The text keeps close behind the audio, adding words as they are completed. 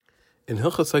In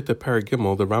Hilchos Sotah Perek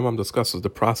Gimel, the Rambam discusses the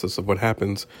process of what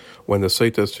happens when the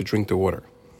Sotah is to drink the water.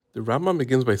 The Rambam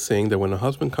begins by saying that when a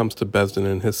husband comes to Beis Din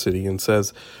in his city and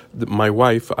says, "My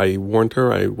wife, I warned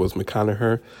her, I was mekana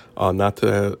her, not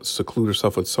to seclude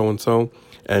herself with so-and-so,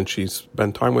 and she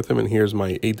spent time with him, and here's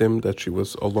my edim that she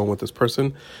was alone with this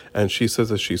person, and she says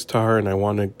that she's tahar, and I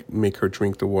want to make her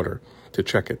drink the water to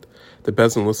check it." The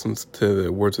Beis Din listens to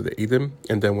the words of the edim,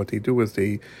 and then what they do is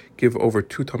they give over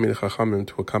 2 Talmidei Chachamim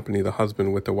to accompany the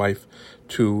husband with the wife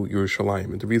to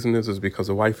Yerushalayim. And the reason is because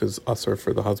the wife is usher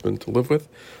for the husband to live with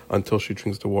until she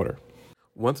drinks the water.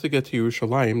 Once they get to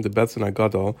Yerushalayim, the Beis Din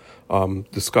Agadol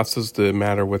discusses the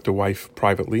matter with the wife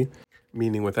privately,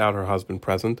 meaning without her husband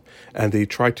present, and they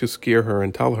try to scare her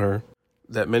and tell her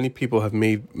that many people have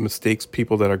made mistakes,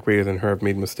 people that are greater than her have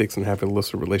made mistakes and have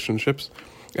illicit relationships.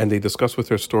 And they discuss with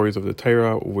her stories of the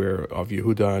Torah, of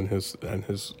Yehuda and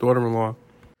his daughter-in-law,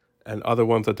 and other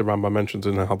ones that the Rambam mentions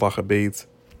in the Halacha Beis,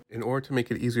 in order to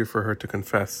make it easier for her to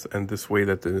confess, and this way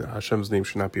that the Hashem's name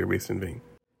should not be erased in vain.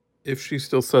 If she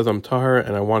still says, "I'm tahar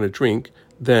and I want to drink,"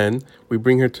 then we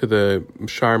bring her to the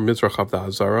Shar Mizrach of the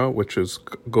Hazara, which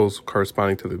goes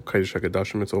corresponding to the Kodesh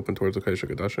HaKodashim. It's open towards the Kodesh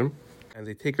HaKodashim. And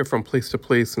they take her from place to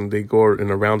place, and they go in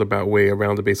a roundabout way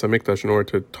around the Beis HaMikdash in order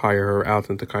to tire her out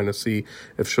and to kind of see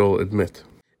if she'll admit.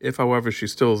 If, however, she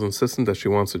still is insistent that she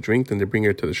wants to drink, then they bring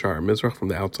her to the Shar Mizrach from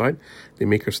the outside. They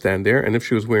make her stand there, and if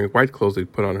she was wearing white clothes,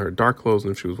 they'd put on her dark clothes,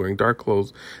 and if she was wearing dark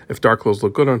clothes, if dark clothes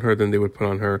looked good on her, then they would put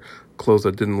on her clothes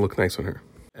that didn't look nice on her.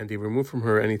 And they remove from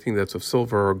her anything that's of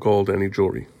silver or gold, any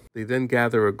jewelry. They then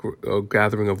gather a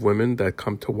gathering of women that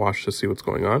come to watch to see what's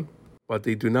going on. But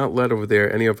they do not let over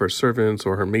there any of her servants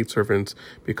or her maidservants,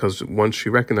 because once she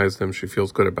recognizes them, she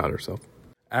feels good about herself.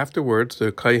 Afterwards,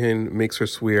 the Kohen makes her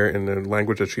swear in a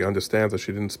language that she understands, that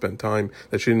she didn't spend time,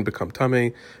 that she didn't become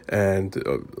tameh, and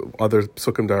other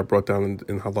psukim that are brought down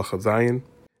in Halacha Zayin.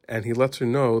 And he lets her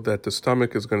know that the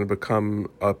stomach is going to become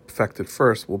affected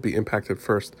first, will be impacted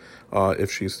first if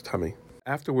she's tameh.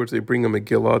 Afterwards, they bring a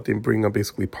Megillah, they bring a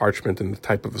basically parchment in the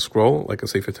type of a scroll, like a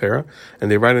Sefer Torah,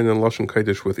 and they write it in Lashon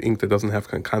Kodesh with ink that doesn't have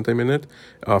kankantem in it,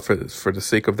 for the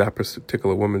sake of that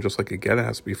particular woman, just like a get, it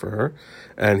has to be for her.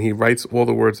 And he writes all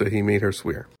the words that he made her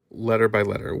swear, letter by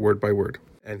letter, word by word.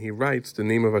 And he writes the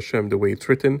name of Hashem the way it's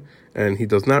written, and he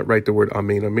does not write the word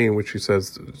Amen, Amen, which he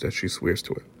says that she swears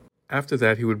to it. After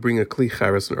that, he would bring a kli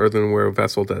charis, an earthenware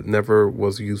vessel that never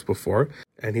was used before,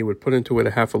 and he would put into it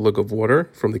a half a lug of water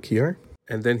from the kiyar.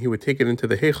 And then he would take it into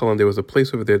the heichal, and there was a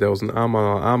place over there that was an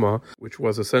amma, which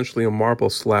was essentially a marble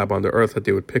slab on the earth that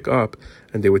they would pick up,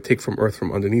 and they would take from earth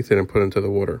from underneath it and put into the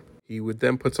water. He would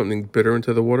then put something bitter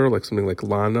into the water, like something like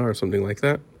lana or something like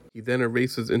that. He then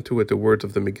erases into it the words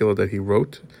of the Megillah that he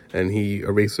wrote, and he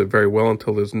erases it very well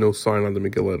until there's no sign on the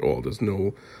Megillah at all. There's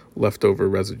no leftover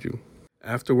residue.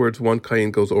 Afterwards, one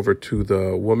kohen goes over to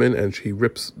the woman, and she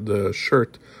rips the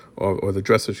shirt or the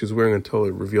dress that she's wearing until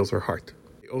it reveals her heart.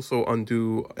 Also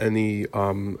undo any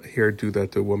hairdo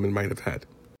that the woman might have had.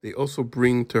 They also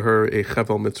bring to her a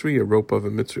chevel mitzri, a rope of a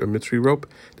mitzri rope.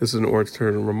 This is in order to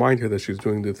remind her that she's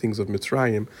doing the things of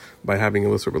Mitzrayim by having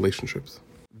illicit relationships.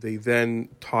 They then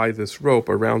tie this rope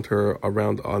around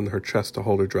on her chest to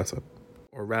hold her dress up,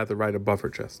 or rather right above her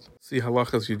chest. See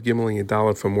halachas Yud Gimel and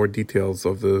Yud for more details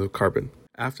of the carbon.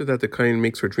 After that, the kohen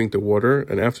makes her drink the water,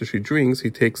 and after she drinks, he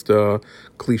takes the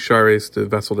kli shares, the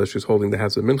vessel that she's holding that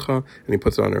has the mincha, and he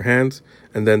puts it on her hands,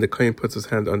 and then the kohen puts his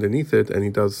hand underneath it, and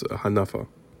he does a hanafa.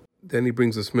 Then he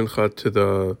brings this mincha to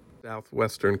the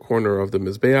southwestern corner of the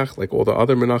mizbeach, like all the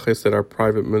other menaches that are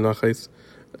private menaches,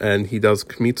 and he does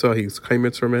kmitza, he's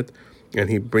kaimitz from it, and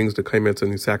he brings the kaimitz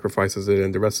and he sacrifices it,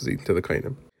 and the rest is eaten to the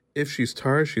kohenim. If she's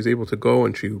tar, she's able to go,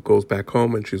 and she goes back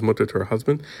home, and she's mutter to her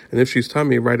husband. And if she's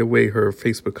tameh, right away her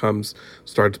face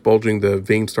starts bulging, the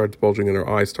veins start bulging, and her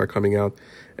eyes start coming out.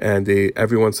 And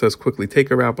everyone says, quickly take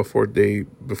her out before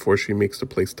she makes the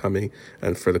place tameh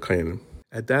and for the kohenim.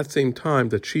 At that same time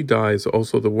that she dies,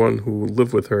 also the one who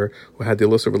lived with her, who had the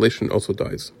illicit relation, also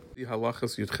dies. The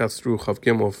halachas Yud Ches through Chav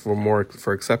Gimel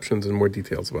for exceptions and more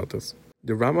details about this.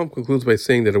 The Rambam concludes by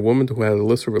saying that a woman who had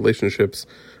illicit relationships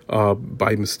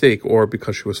by mistake or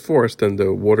because she was forced, then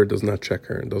the water does not check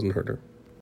her and doesn't hurt her.